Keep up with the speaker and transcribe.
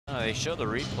They show the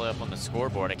replay up on the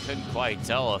scoreboard. I couldn't quite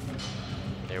tell if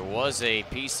there was a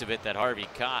piece of it that Harvey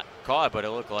caught, but it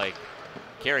looked like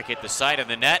Carrick hit the side of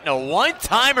the net. And a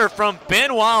one-timer from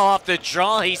Benoit off the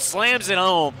draw. He slams it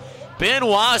home.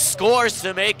 Benoit scores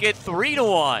to make it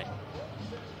 3-1.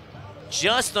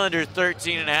 Just under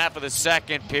 13 and a half of the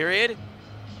second period.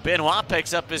 Benoit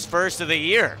picks up his first of the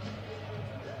year.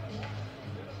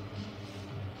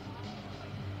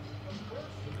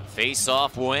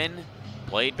 Face-off win.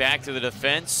 Played back to the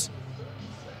defense.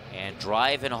 And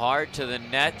driving hard to the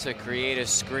net to create a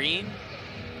screen.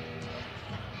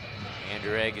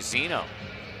 Andrew Agozzino.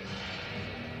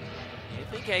 You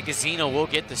think Agozzino will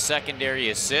get the secondary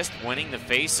assist, winning the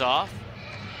face-off?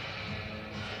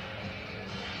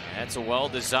 That's a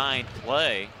well-designed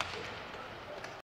play.